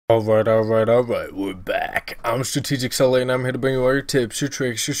Alright, we're back. I'm Strategic Sully, and I'm here to bring you all your tips, your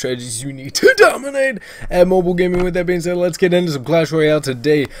tricks, your strategies you need to dominate at mobile gaming. With that being said, let's get into some Clash Royale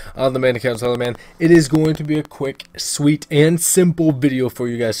today on the main account, Sully Man. It is going to be a quick, sweet, and simple video for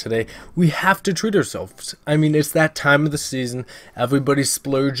you guys today. We have to treat ourselves. I mean, it's that time of the season. Everybody's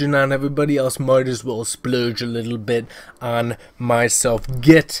splurging on everybody else. Might as well splurge a little bit on myself.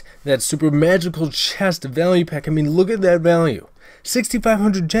 Get that super magical chest value pack. I mean, look at that value.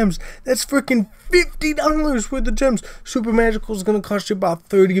 6,500 gems. That's freaking $50 worth of gems. Super magical is gonna cost you about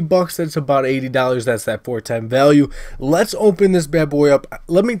 30 bucks. That's about $80. That's that 4-time value. Let's open this bad boy up.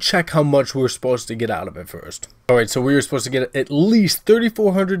 Let me check how much we're supposed to get out of it first. Alright, so we were supposed to get at least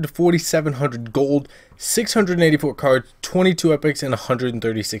 3,400 to 4,700 gold, 684 cards, 22 epics, and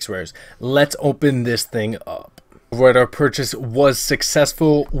 136 rares. Let's open this thing up. Alright, our purchase was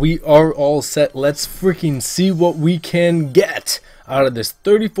successful. We are all set. Let's freaking see what we can get out of this.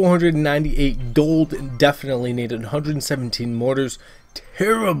 3,498 gold, definitely needed. 117 mortars,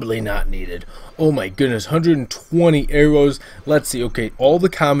 terribly not needed. Oh my goodness, 120 arrows. Let's see. Okay, all the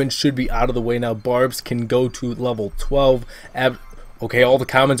commons should be out of the way now. Barbs can go to level 12. Okay, all the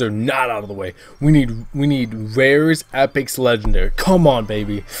commons are not out of the way. We need rares, epics, legendary. Come on,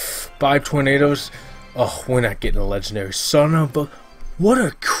 baby. 5 tornadoes. Oh, we're not getting a legendary. Son of a... What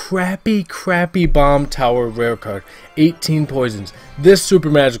a crappy bomb tower rare card. 18 poisons. This super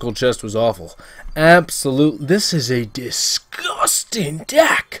magical chest was awful. Absolute. This is a disgusting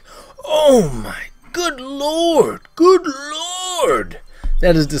deck. Oh my good lord. Good lord.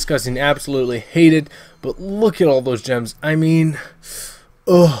 That is disgusting. Absolutely hate it. But look at all those gems. I mean...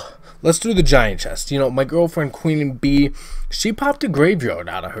 Ugh. Let's do the giant chest. You know, my girlfriend Queen Bee, she popped a graveyard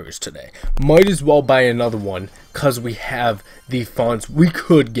out of hers today. Might as well buy another one because we have the funds. We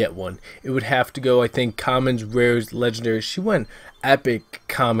could get one. It would have to go, I think, commons, rares, legendary. She went epic,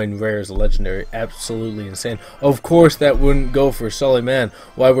 common, rares, legendary. Absolutely insane. Of course, that wouldn't go for Sully Man.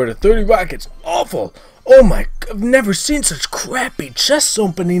 Why were the 30 rockets? Awful. Oh my, I've never seen such crappy chest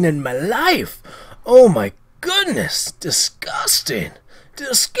opening in my life. Oh my goodness. Disgusting.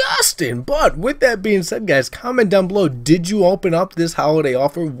 Disgusting. But with that being said, guys, comment down below, did you open up this holiday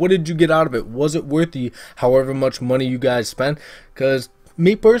offer? What did you get out of it? Was it worth the however much money you guys spent? Because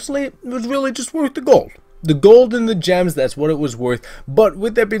me personally, it was really just worth the gold. The gold and the gems, that's what it was worth. But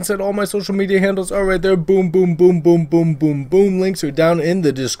with that being said, all my social media handles are right there. Boom, boom, boom, boom, boom, boom, boom. Links are down in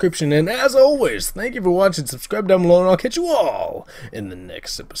the description. And as always, thank you for watching. Subscribe down below, and I'll catch you all in the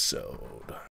next episode.